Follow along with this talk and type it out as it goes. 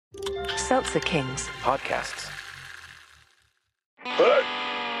Seltzer Kings podcasts. Hey,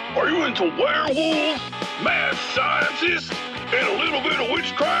 are you into werewolves, mad scientists, and a little bit of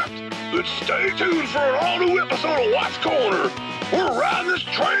witchcraft? Then stay tuned for an all-new episode of Watts Corner. We're riding this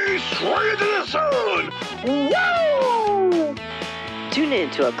train straight to the sun. Woo! Tune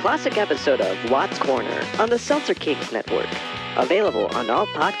in to a classic episode of Watts Corner on the Seltzer Kings Network. Available on all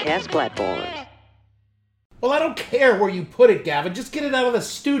podcast platforms. Well, I don't care where you put it, Gavin. Just get it out of the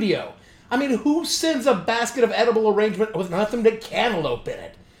studio. I mean, who sends a basket of edible arrangement with nothing but cantaloupe in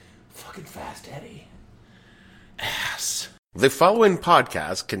it? Fucking Fast Eddie. Ass. The following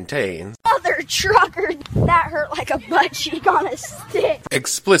podcast contains Mother trucker, that hurt like a butt cheek on a stick.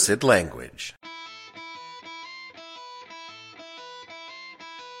 explicit language.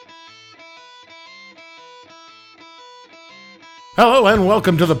 Hello and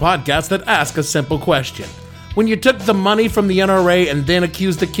welcome to the podcast that asks a simple question. When you took the money from the NRA and then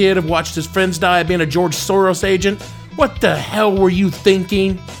accused a kid of watched his friends die of being a George Soros agent, what the hell were you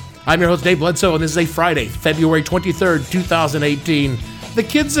thinking? I'm your host Dave Bledsoe and this is a Friday, February 23rd, 2018. The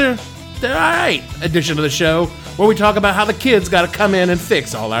Kids Are Alright edition of the show where we talk about how the kids gotta come in and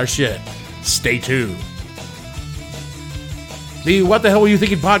fix all our shit. Stay tuned. The What the Hell Were You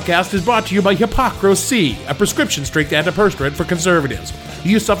Thinking podcast is brought to you by Hippocracy, a prescription-strength antiperspirant for conservatives. Do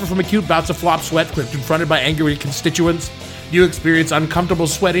you suffer from acute bouts of flop sweat when confronted by angry constituents? Do you experience uncomfortable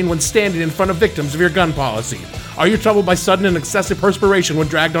sweating when standing in front of victims of your gun policy? Are you troubled by sudden and excessive perspiration when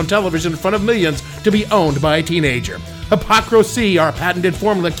dragged on television in front of millions to be owned by a teenager? Hippocracy, our patented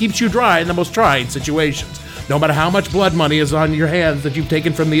formula, keeps you dry in the most trying situations. No matter how much blood money is on your hands that you've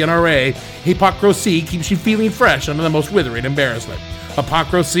taken from the NRA, Hippocracy keeps you feeling fresh under the most withering embarrassment.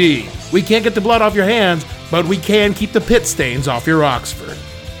 Hippocracy. We can't get the blood off your hands, but we can keep the pit stains off your Oxford.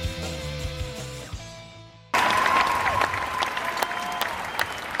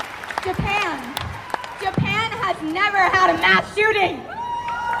 Japan has never had a mass shooting.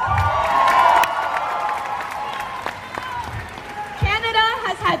 Canada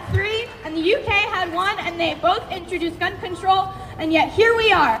has had 3, and the UK had 1, and they both introduced gun control, and yet here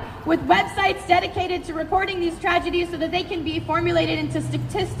we are with websites dedicated to reporting these tragedies so that they can be formulated into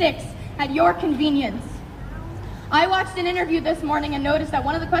statistics at your convenience. I watched an interview this morning and noticed that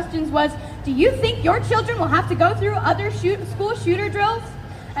one of the questions was, do you think your children will have to go through other school shooter drills?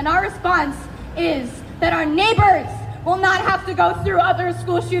 And our response is that our neighbors will not have to go through other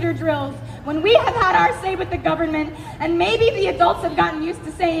school shooter drills when we have had our say with the government, and maybe the adults have gotten used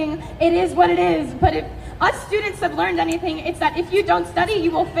to saying it is what it is, but if us students have learned anything, it's that if you don't study,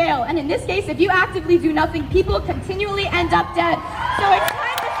 you will fail. And in this case, if you actively do nothing, people continually end up dead. So it's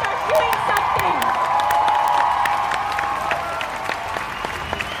time to start doing something.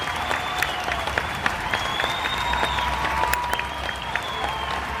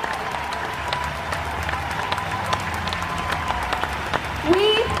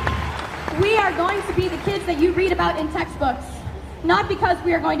 We are going to be the kids that you read about in textbooks. Not because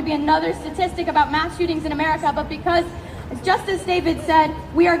we are going to be another statistic about mass shootings in America, but because, just as David said,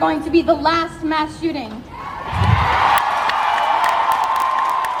 we are going to be the last mass shooting.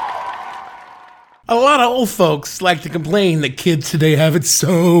 A lot of old folks like to complain that kids today have it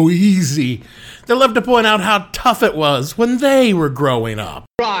so easy. They love to point out how tough it was when they were growing up.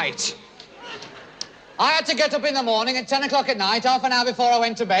 Right. I had to get up in the morning at 10 o'clock at night, half an hour before I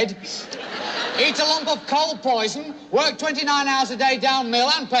went to bed, eat a lump of cold poison, work 29 hours a day down mill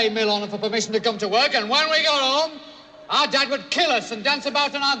and pay mill owner for permission to come to work, and when we got home, our dad would kill us and dance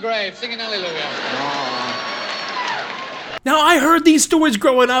about on our grave, singing hallelujah. Now, I heard these stories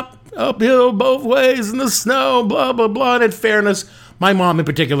growing up, uphill both ways in the snow, blah, blah, blah, and in fairness, my mom in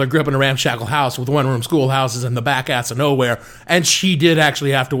particular grew up in a ramshackle house with one-room schoolhouses in the back ass of nowhere, and she did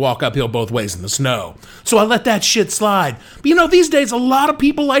actually have to walk uphill both ways in the snow. So I let that shit slide. But you know, these days, a lot of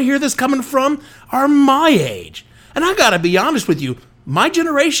people I hear this coming from are my age. And I gotta be honest with you, my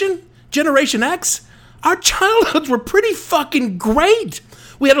generation, Generation X, our childhoods were pretty fucking great.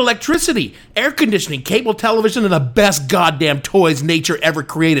 We had electricity, air conditioning, cable television, and the best goddamn toys nature ever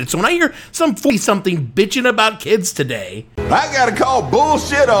created. So when I hear some 40-something bitching about kids today, I gotta call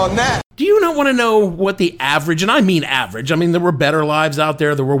bullshit on that. do you not want to know what the average, and I mean average, I mean there were better lives out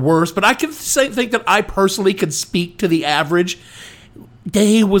there, there were worse, but I can think that I personally could speak to the average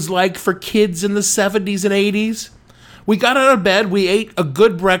day was like for kids in the 70s and 80s? We got out of bed, we ate a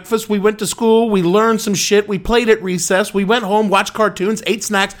good breakfast, we went to school, we learned some shit, we played at recess, we went home, watched cartoons, ate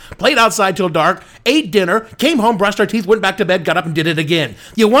snacks, played outside till dark, ate dinner, came home, brushed our teeth, went back to bed, got up and did it again.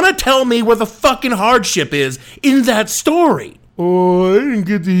 You want to tell me where the fucking hardship is in that story? Oh, I didn't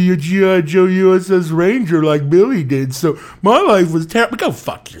get the G.I. Joe USS Ranger like Billy did, so my life was terrible. Go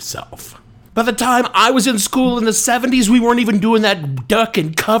fuck yourself. By the time I was in school in the 70s, we weren't even doing that duck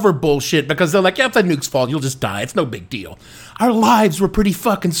and cover bullshit because they're like, yeah, if the nukes fall, you'll just die. It's no big deal. Our lives were pretty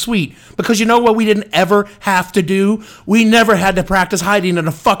fucking sweet because you know what we didn't ever have to do? We never had to practice hiding in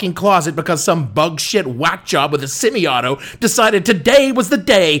a fucking closet because some bug shit whack job with a semi-auto decided today was the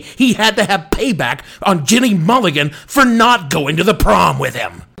day he had to have payback on Jenny Mulligan for not going to the prom with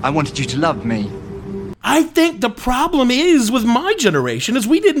him. I wanted you to love me. I think the problem is with my generation is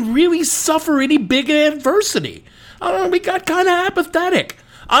we didn't really suffer any big adversity. We got kind of apathetic.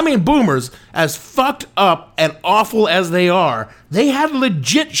 I mean, boomers, as fucked up and awful as they are, they had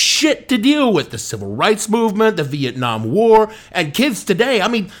legit shit to deal with. The civil rights movement, the Vietnam War, and kids today, I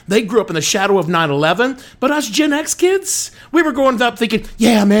mean, they grew up in the shadow of 9/11, but us Gen X kids, we were growing up thinking,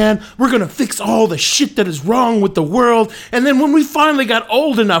 yeah, man, we're gonna fix all the shit that is wrong with the world, and then when we finally got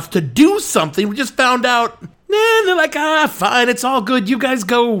old enough to do something, we just found out, man, they're like, fine, it's all good, you guys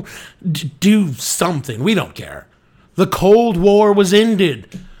go do something, we don't care. The Cold War was ended.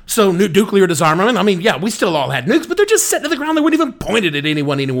 So nuclear disarmament, I mean, yeah, we still all had nukes, but they're just set to the ground. They weren't even pointed at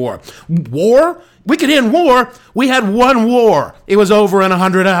anyone anymore. War? We could end war. We had one war. It was over in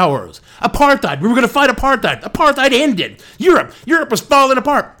 100 hours. Apartheid. We were going to fight apartheid. Apartheid ended. Europe was falling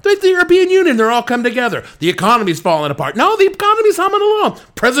apart. The European Union, they're all come together. The economy's falling apart. No, the economy's humming along.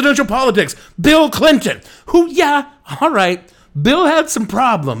 Presidential politics. Bill Clinton, who, yeah, all right, Bill had some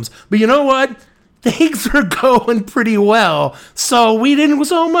problems, but you know what? Things are going pretty well, so we didn't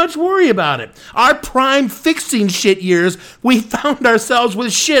so much worry about it. Our prime fixing shit years, we found ourselves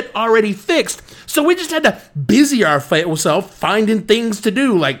with shit already fixed, so we just had to busy ourselves finding things to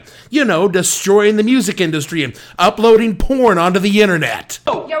do, like, you know, destroying the music industry and uploading porn onto the internet.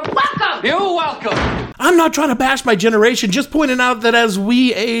 Oh, you're welcome! You're welcome! I'm not trying to bash my generation, just pointing out that as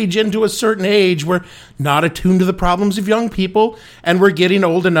we age into a certain age, we're not attuned to the problems of young people, and we're getting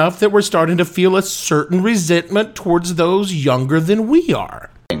old enough that we're starting to feel a certain resentment towards those younger than we are.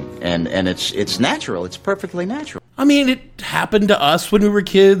 And it's natural. It's perfectly natural. I mean, it happened to us when we were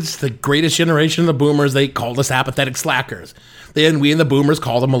kids. The greatest generation of the boomers, they called us apathetic slackers. Then we and the boomers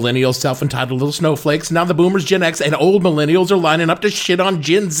called the millennials self-entitled little snowflakes. Now the boomers, Gen X, and old millennials are lining up to shit on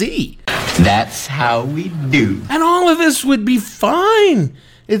Gen Z. That's how we do. And all of this would be fine.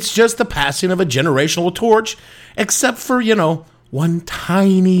 It's just the passing of a generational torch, except for, you know, one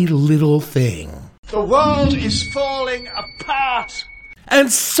tiny little thing. The world is falling apart.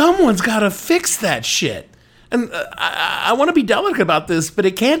 And someone's got to fix that shit. And I want to be delicate about this, but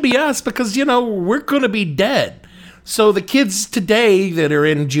it can't be us because, you know, we're going to be dead. So the kids today that are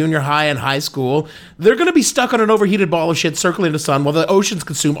in junior high and high school, they're going to be stuck on an overheated ball of shit circling the sun while the oceans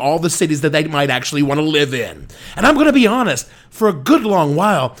consume all the cities that they might actually want to live in. And I'm going to be honest, for a good long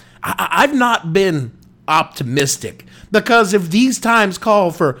while, I've not been optimistic. Because if these times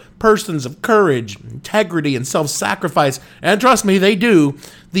call for persons of courage, integrity, and self-sacrifice, and trust me, they do,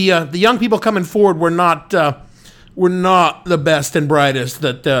 the young people coming forward were not the best and brightest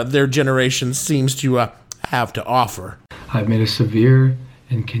that their generation seems to have to offer. I've made a severe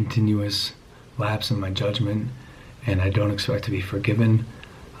and continuous lapse in my judgment, and I don't expect to be forgiven.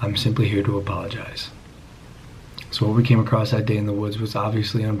 I'm simply here to apologize. So what we came across that day in the woods was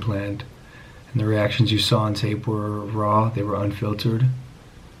obviously unplanned. And the reactions you saw on tape were raw, they were unfiltered.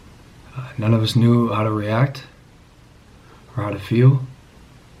 None of us knew how to react or how to feel.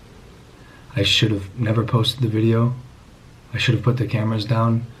 I should have never posted the video. I should have put the cameras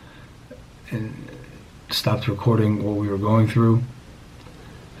down and stopped recording what we were going through.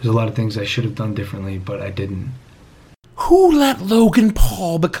 There's a lot of things I should have done differently, but I didn't. Who let Logan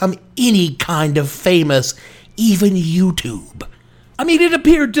Paul become any kind of famous, even YouTube? I mean, it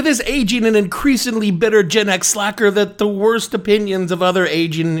appeared to this aging and increasingly bitter Gen X slacker that the worst opinions of other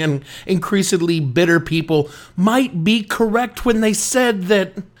aging and increasingly bitter people might be correct when they said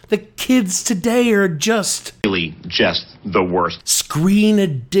that the kids today are just the worst.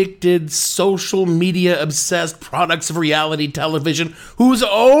 Screen-addicted, social media-obsessed products of reality television whose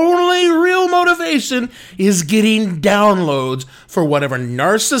only real motivation is getting downloads for whatever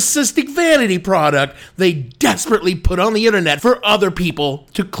narcissistic vanity product they desperately put on the internet for other people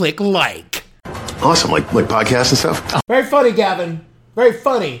to click like. Awesome, like podcasts and stuff. Very funny, Gavin. Very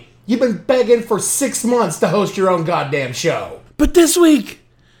funny. You've been begging for 6 months to host your own goddamn show. But this week,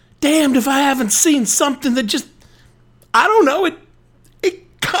 damned if I haven't seen something that just, I don't know, it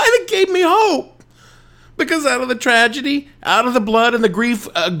kind of gave me hope. Because out of the tragedy, out of the blood and the grief,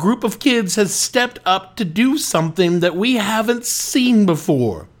 a group of kids has stepped up to do something that we haven't seen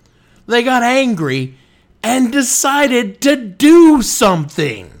before. They got angry and decided to do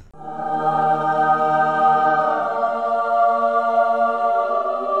something.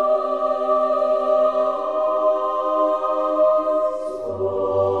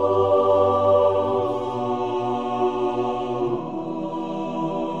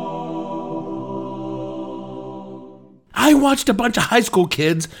 I watched a bunch of high school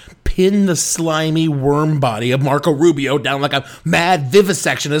kids pin the slimy worm body of Marco Rubio down like a mad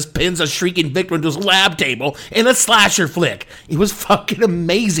vivisectionist pins a shrieking victim to his lab table in a slasher flick. It was fucking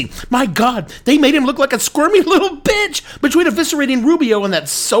amazing. My God, they made him look like a squirmy little bitch. Between eviscerating Rubio and that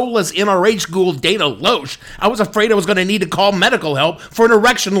soulless NRH ghoul Dana Loesch, I was afraid I was going to need to call medical help for an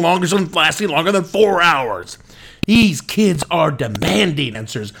erection lasting longer than 4 hours. These kids are demanding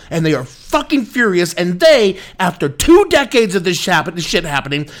answers, and they are fucking furious, and they, after 2 decades of this shit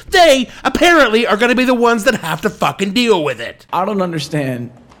happening, they apparently are going to be the ones that have to fucking deal with it. I don't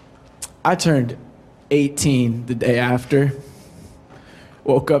understand. I turned 18 the day after.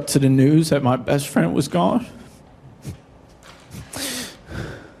 Woke up to the news that my best friend was gone.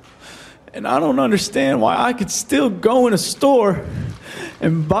 And I don't understand why I could still go in a store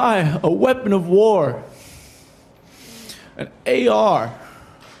and buy a weapon of war. An AR.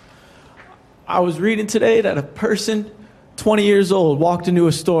 I was reading today that a person 20 years old walked into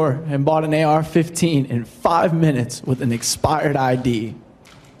a store and bought an AR-15 in 5 minutes with an expired ID.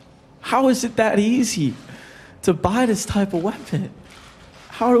 How is it that easy to buy this type of weapon?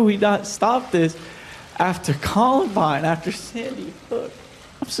 How do we not stop this after Columbine, after Sandy Hook?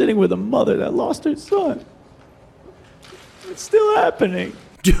 I'm sitting with a mother that lost her son. It's still happening.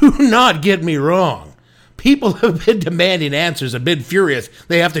 Do not get me wrong. People have been demanding answers and been furious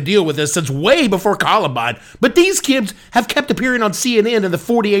they have to deal with this since way before Columbine, but these kids have kept appearing on CNN in the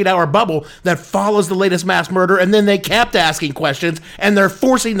 48-hour bubble that follows the latest mass murder, and then they kept asking questions, and they're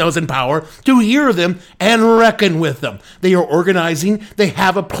forcing those in power to hear them and reckon with them. They are organizing, they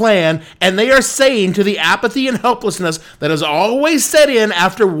have a plan, and they are saying to the apathy and helplessness that has always set in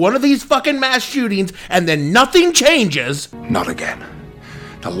after one of these fucking mass shootings, and then nothing changes. Not again.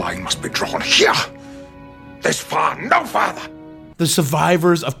 The line must be drawn here. This far, no farther. The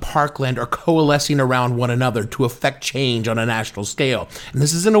survivors of Parkland are coalescing around one another to effect change on a national scale. And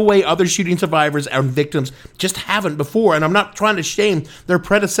this is in a way other shooting survivors and victims just haven't before. And I'm not trying to shame their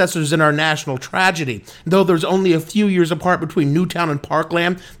predecessors in our national tragedy. Though there's only a few years apart between Newtown and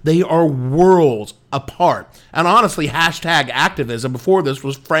Parkland, they are worlds apart. And honestly, hashtag activism before this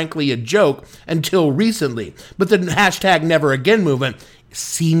was frankly a joke until recently. But the hashtag never again movement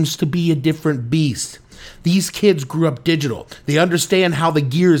seems to be a different beast. These kids grew up digital. They understand how the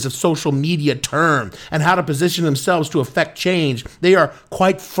gears of social media turn and how to position themselves to affect change. They are,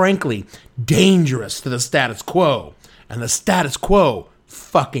 quite frankly, dangerous to the status quo. And the status quo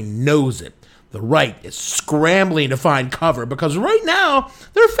fucking knows it. The right is scrambling to find cover because right now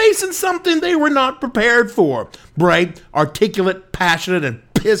they're facing something they were not prepared for. Bright, articulate, passionate, and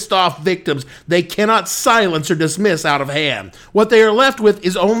pissed off victims they cannot silence or dismiss out of hand. What they are left with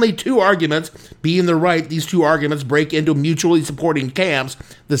is only 2 arguments. Being the right, these 2 arguments break into mutually supporting camps,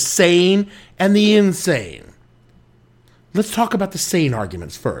 the sane and the insane. Let's talk about the sane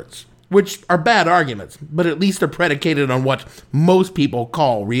arguments first, which are bad arguments, but at least are predicated on what most people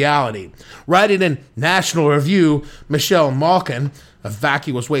call reality. Writing in National Review, Michelle Malkin, a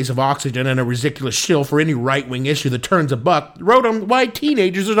vacuous waste of oxygen and a ridiculous shill for any right-wing issue that turns a buck, wrote on why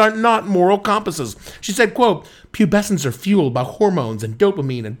teenagers are not moral compasses. She said, quote, pubescents are fueled by hormones and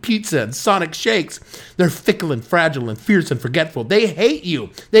dopamine and pizza and sonic shakes. They're fickle and fragile and fierce and forgetful. They hate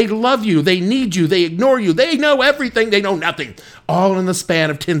you. They love you. They need you. They ignore you. They know everything. They know nothing. All in the span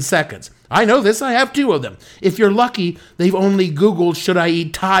of 10 seconds. I know this. I have 2 of them. If you're lucky, they've only Googled, should I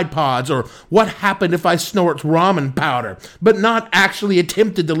eat Tide Pods or what happened if I snort ramen powder, but not actually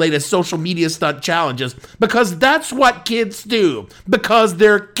attempted the latest social media stunt challenges because that's what kids do because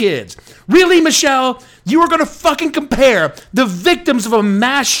they're kids. Really, Michelle? You are going to fucking compare the victims of a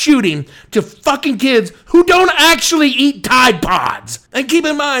mass shooting to fucking kids who don't actually eat Tide Pods. And keep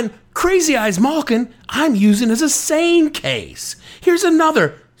in mind, Crazy Eyes Malkin, I'm using as a sane case. Here's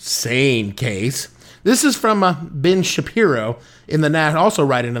another sane case. This is from Ben Shapiro, also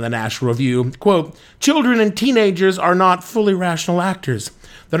writing in the National Review. Quote, children and teenagers are not fully rational actors.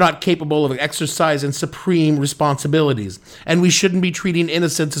 They're not capable of exercising supreme responsibilities, and we shouldn't be treating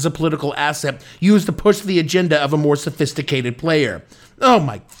innocence as a political asset used to push the agenda of a more sophisticated player. Oh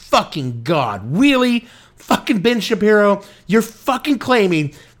my fucking God, really? Fucking Ben Shapiro, you're fucking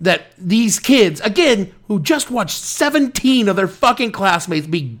claiming that these kids, again, who just watched 17 of their fucking classmates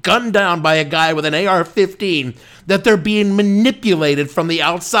be gunned down by a guy with an AR-15, that they're being manipulated from the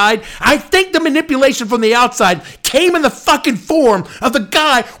outside. I think the manipulation from the outside came in the fucking form of the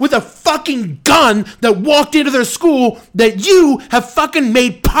guy with a fucking gun that walked into their school that you have fucking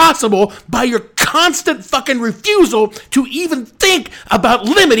made possible by your constant fucking refusal to even think about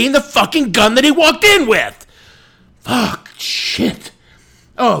limiting the fucking gun that he walked in with. Fuck, shit.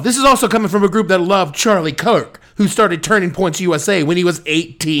 Oh, this is also coming from a group that loved Charlie Kirk, who started Turning Points USA when he was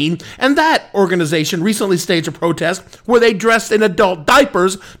 18, and that organization recently staged a protest where they dressed in adult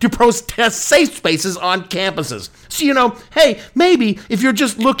diapers to protest safe spaces on campuses. So, hey, maybe if you're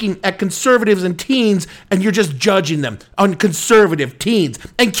just looking at conservatives and teens and you're just judging them on conservative teens,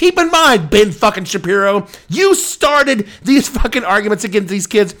 and keep in mind, Ben fucking Shapiro, you started these fucking arguments against these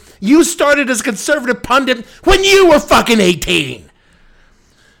kids. You started as a conservative pundit when you were fucking 18.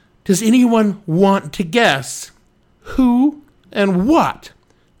 Does anyone want to guess who and what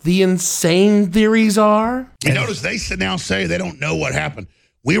the insane theories are? You notice they now say they don't know what happened.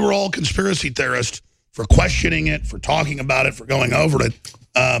 We were all conspiracy theorists for questioning it, for talking about it, for going over it.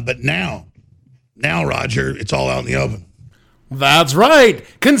 But now, Roger, it's all out in the open. That's right.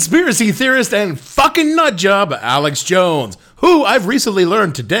 Conspiracy theorist and fucking nut job Alex Jones, who I've recently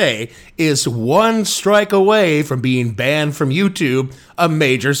learned today is one strike away from being banned from YouTube, a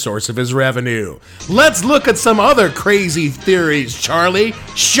major source of his revenue. Let's look at some other crazy theories, Charlie.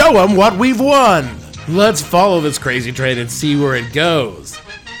 Show them what we've won. Let's follow this crazy train and see where it goes.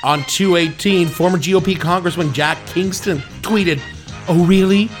 On 2/18, former GOP Congressman Jack Kingston tweeted, "Oh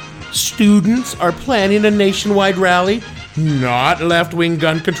really? Students are planning a nationwide rally? Not left-wing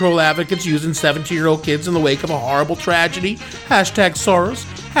gun control advocates using 17-year-old kids in the wake of a horrible tragedy. Hashtag Soros.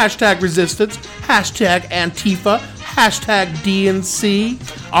 Hashtag resistance. Hashtag Antifa. Hashtag DNC."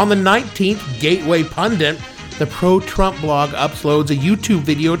 On the 19th, Gateway Pundit, the pro-Trump blog, uploads a YouTube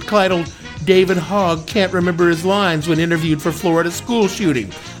video titled "David Hogg Can't Remember His Lines When Interviewed for Florida School Shooting."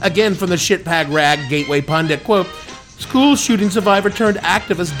 Again from the shitbag rag Gateway Pundit, quote, "School shooting survivor turned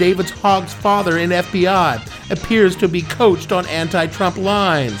activist David Hogg's father in FBI appears to be coached on anti-Trump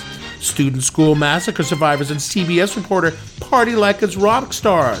lines. Student school massacre survivors and CBS reporter party like it's rock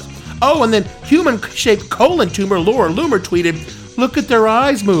stars." Oh, and then human-shaped colon tumor Laura Loomer tweeted, "Look at their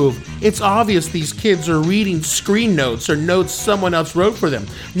eyes move. It's obvious these kids are reading screen notes or notes someone else wrote for them.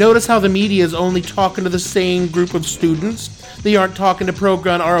 Notice how the media is only talking to the same group of students. They aren't talking to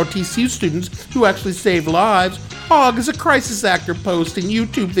pro-gun ROTC students who actually save lives. Hogg is a crisis actor posting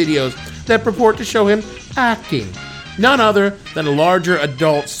YouTube videos that purport to show him acting." None other than a larger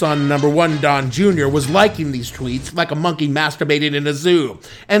adult son, number one Don Jr., was liking these tweets like a monkey masturbating in a zoo.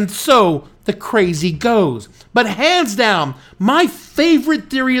 And so the crazy goes. But hands down, my favorite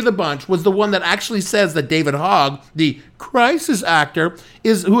theory of the bunch was the one that actually says that David Hogg, the crisis actor,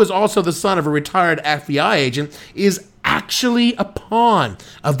 who is also the son of a retired FBI agent, is actually a pawn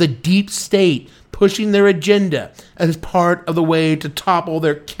of the deep state pushing their agenda as part of the way to topple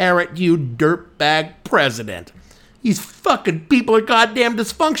their carrot-hued dirtbag president. These fucking people are goddamn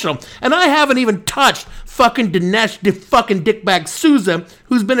dysfunctional. And I haven't even touched fucking Dinesh fucking dickbag Souza,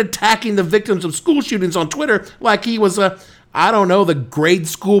 who's been attacking the victims of school shootings on Twitter like he was the grade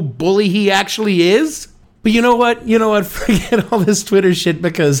school bully he actually is. But you know what? Forget all this Twitter shit,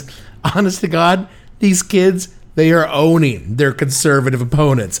 because honest to God, these kids, they are owning their conservative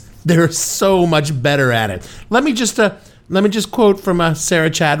opponents. They're so much better at it. Let me just quote from Sarah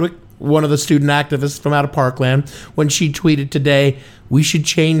Chadwick, one of the student activists from out of Parkland, when she tweeted today, "We should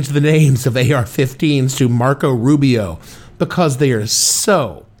change the names of AR-15s to Marco Rubio because they are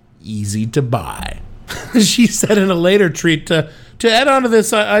so easy to buy." She said in a later tweet, to add on to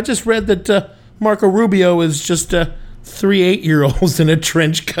this, I just read that Marco Rubio is just 3 8-year-olds in a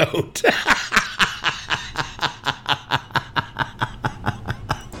trench coat.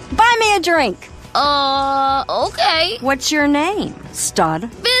 Buy me a drink. Okay. What's your name, stud?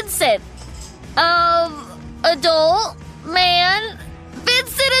 Vincent. Adult man.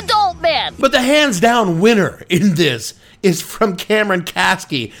 Vincent Adult Man. But the hands-down winner in this is from Cameron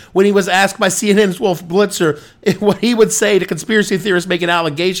Kasky when he was asked by CNN's Wolf Blitzer what he would say to conspiracy theorists making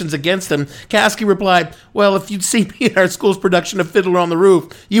allegations against him. Kasky replied, "Well, if you'd seen me in our school's production of Fiddler on the Roof,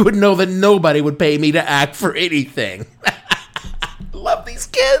 you would know that nobody would pay me to act for anything." Love these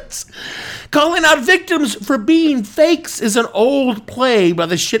kids. Calling out victims for being fakes is an old play by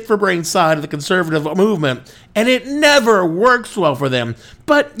the shit-for-brain side of the conservative movement, and it never works well for them.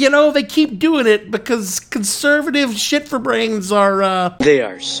 But, they keep doing it because conservative shit-for-brains are, They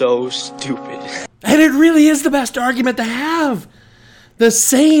are so stupid. And it really is the best argument to have. The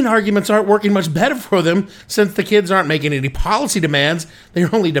sane arguments aren't working much better for them since the kids aren't making any policy demands.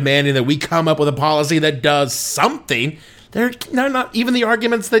 They're only demanding that we come up with a policy that does something. They're not even the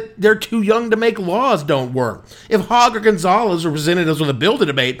arguments that they're too young to make laws don't work. If Hogg or Gonzalez were presented us with a bill to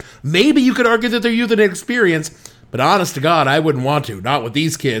debate, maybe you could argue that their youth and inexperience. But honest to God, I wouldn't want to, not with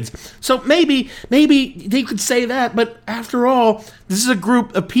these kids. So maybe they could say that, but after all, this is a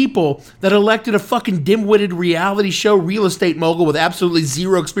group of people that elected a fucking dim-witted reality show real estate mogul with absolutely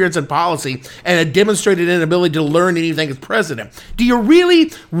zero experience in policy and a demonstrated inability to learn anything as president. Do you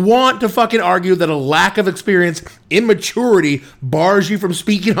really want to fucking argue that a lack of experience, immaturity, bars you from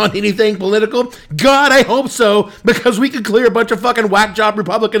speaking on anything political? God, I hope so, because we could clear a bunch of fucking whack job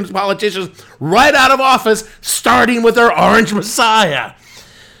Republican politicians right out of office, starting with our orange messiah.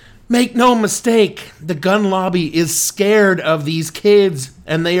 Make no mistake, the gun lobby is scared of these kids,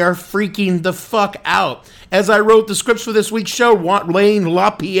 and they are freaking the fuck out. As I wrote the scripts for this week's show, Wayne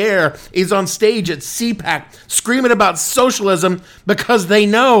LaPierre is on stage at CPAC screaming about socialism because they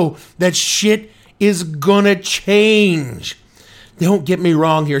know that shit is gonna change. Don't get me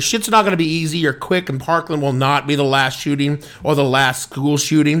wrong here. Shit's not going to be easy or quick, and Parkland will not be the last shooting or the last school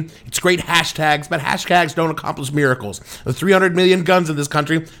shooting. It's great hashtags, but hashtags don't accomplish miracles. There's 300 million guns in this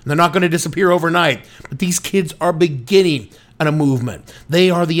country, and they're not going to disappear overnight. But these kids are beginning a movement. They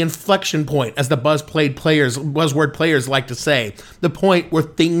are the inflection point, as the buzzword players like to say, the point where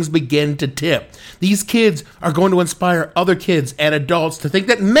things begin to tip. These kids are going to inspire other kids and adults to think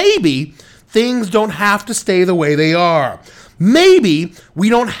that maybe things don't have to stay the way they are. Maybe we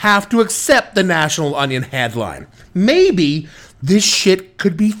don't have to accept the National Onion headline. Maybe this shit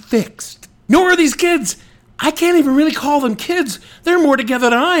could be fixed. Nor are these kids. I can't even really call them kids. They're more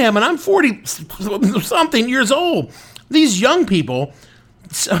together than I am, and I'm 40-something years old. These young people,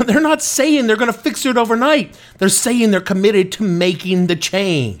 they're not saying they're going to fix it overnight. They're saying they're committed to making the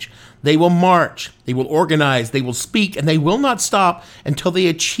change. They will march, they will organize, they will speak, and they will not stop until they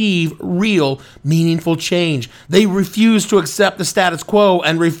achieve real, meaningful change. They refuse to accept the status quo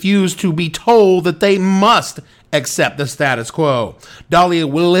and refuse to be told that they must accept the status quo. Dahlia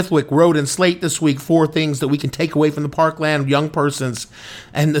Lithwick wrote in Slate this week 4 things that we can take away from the Parkland young persons,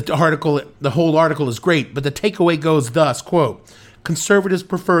 and the whole article is great, but the takeaway goes thus, quote, conservatives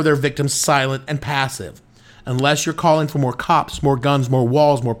prefer their victims silent and passive. Unless you're calling for more cops, more guns, more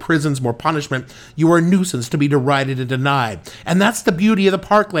walls, more prisons, more punishment, you are a nuisance to be derided and denied. And that's the beauty of the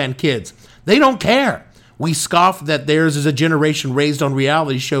Parkland kids. They don't care. We scoff that theirs is a generation raised on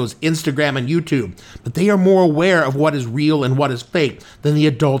reality shows, Instagram and YouTube, but they are more aware of what is real and what is fake than the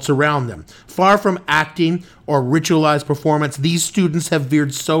adults around them. Far from acting or ritualized performance, these students have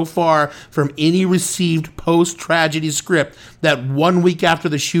veered so far from any received post-tragedy script that 1 week after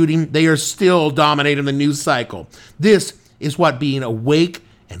the shooting, they are still dominating the news cycle. This is what being awake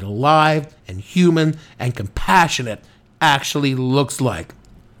and alive and human and compassionate actually looks like.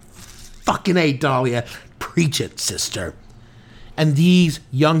 Fucking A, Dahlia. Preach it, sister. And these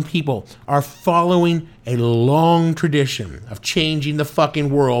young people are following a long tradition of changing the fucking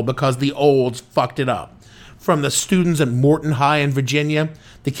world because the olds fucked it up. From the students at Morton High in Virginia,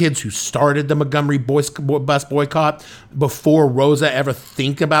 the kids who started the Montgomery bus boycott before Rosa ever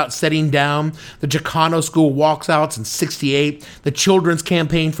think about setting down, the Chicano school walkouts in '68, the Children's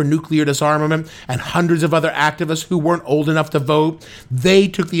Campaign for Nuclear Disarmament, and hundreds of other activists who weren't old enough to vote, they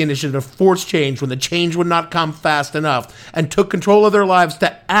took the initiative to force change when the change would not come fast enough and took control of their lives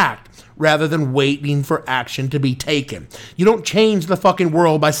to act rather than waiting for action to be taken. You don't change the fucking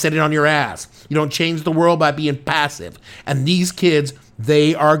world by sitting on your ass. You don't change the world by being passive. And these kids,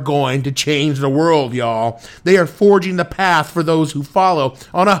 they are going to change the world, y'all. They are forging the path for those who follow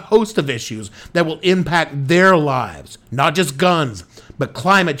on a host of issues that will impact their lives. Not just guns, but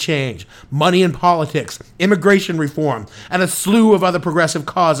climate change, money in politics, immigration reform, and a slew of other progressive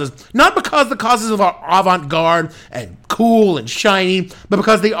causes. Not because the causes are avant-garde and cool and shiny, but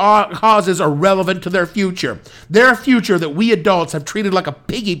because the causes are relevant to their future. Their future that we adults have treated like a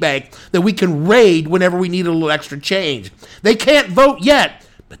piggy bank that we can raid whenever we need a little extra change. They can't vote yet,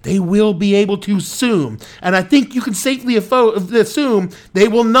 but they will be able to soon. And I think you can safely assume they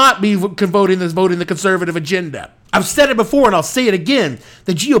will not be voting the conservative agenda. I've said it before and I'll say it again.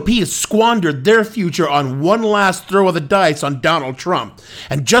 The GOP has squandered their future on one last throw of the dice on Donald Trump.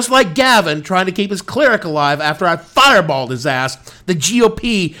 And just like Gavin trying to keep his cleric alive after I fireballed his ass, the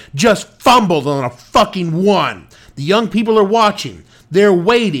GOP just fumbled on a fucking one. The young people are watching. They're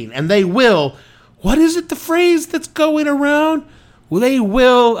waiting, and they will. What is it, the phrase that's going around? They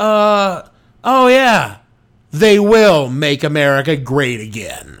will, they will make America great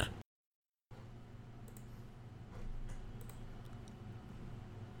again.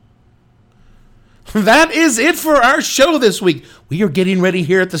 That is it for our show this week. We are getting ready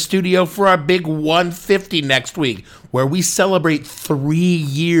here at the studio for our big 150 next week, where we celebrate 3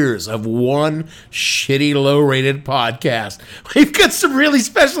 years of one shitty, low-rated podcast. We've got some really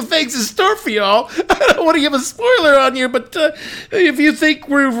special things in store for y'all. I don't want to give a spoiler on you, but if you think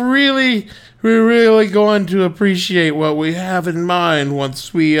we're really going to appreciate what we have in mind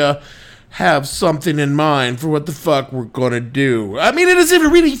once we have something in mind for what the fuck we're gonna do. I mean, it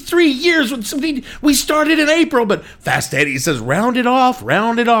isn't really 3 years with something we started in April, but Fast Eddie says round it off,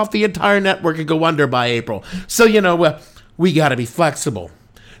 the entire network could go under by April. So, we gotta be flexible.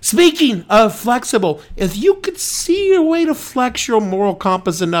 Speaking of flexible, if you could see your way to flex your moral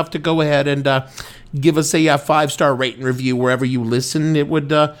compass enough to go ahead and give us a 5-star rating review wherever you listen, it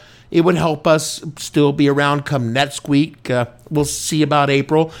would help us still be around come next week. We'll see about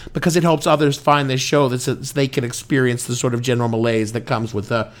April, because it helps others find this show so they can experience the sort of general malaise that comes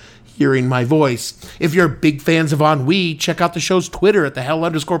with hearing my voice. If you're big fans of Ennui, check out the show's Twitter at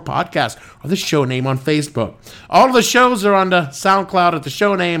 @the_hell_podcast or the show name on Facebook. All of the shows are on the SoundCloud at the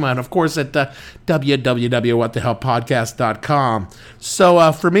show name, and of course at www.whatthehellpodcast.com.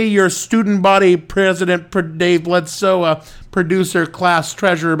 So for me, your student body president, Dave Bledsoe, producer, class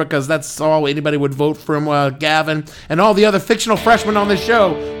treasurer, because that's all anybody would vote for him, Gavin, and all the other fictional freshmen on the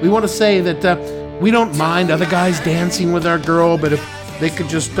show, we want to say that we don't mind other guys dancing with our girl, but if they could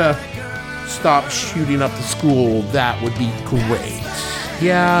just stop shooting up the school, that would be great.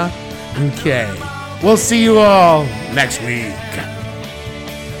 Yeah? Okay. We'll see you all next week.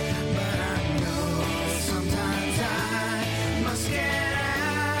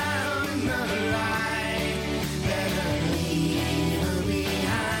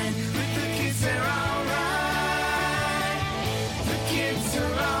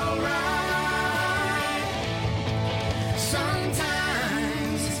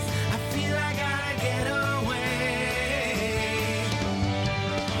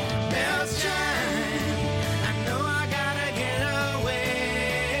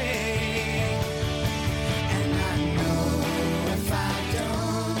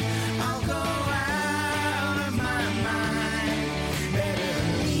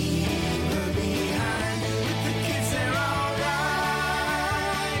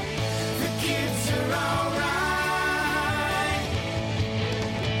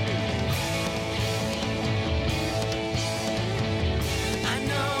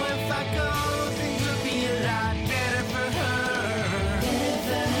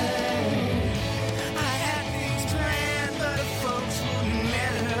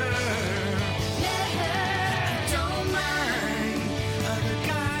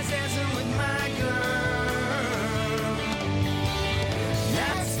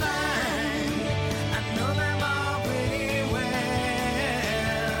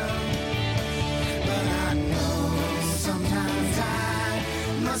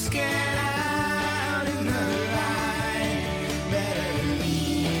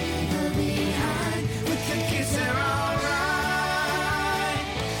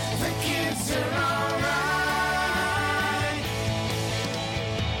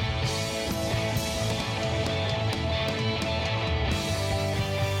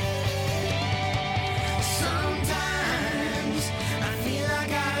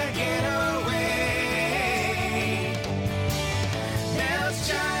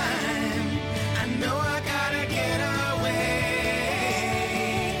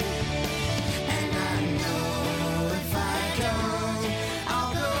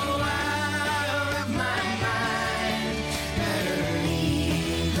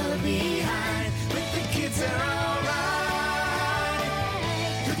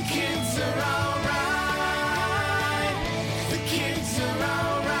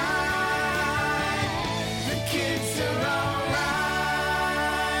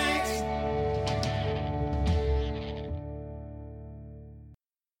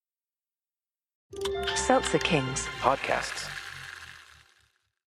 Seltzer Kings podcasts.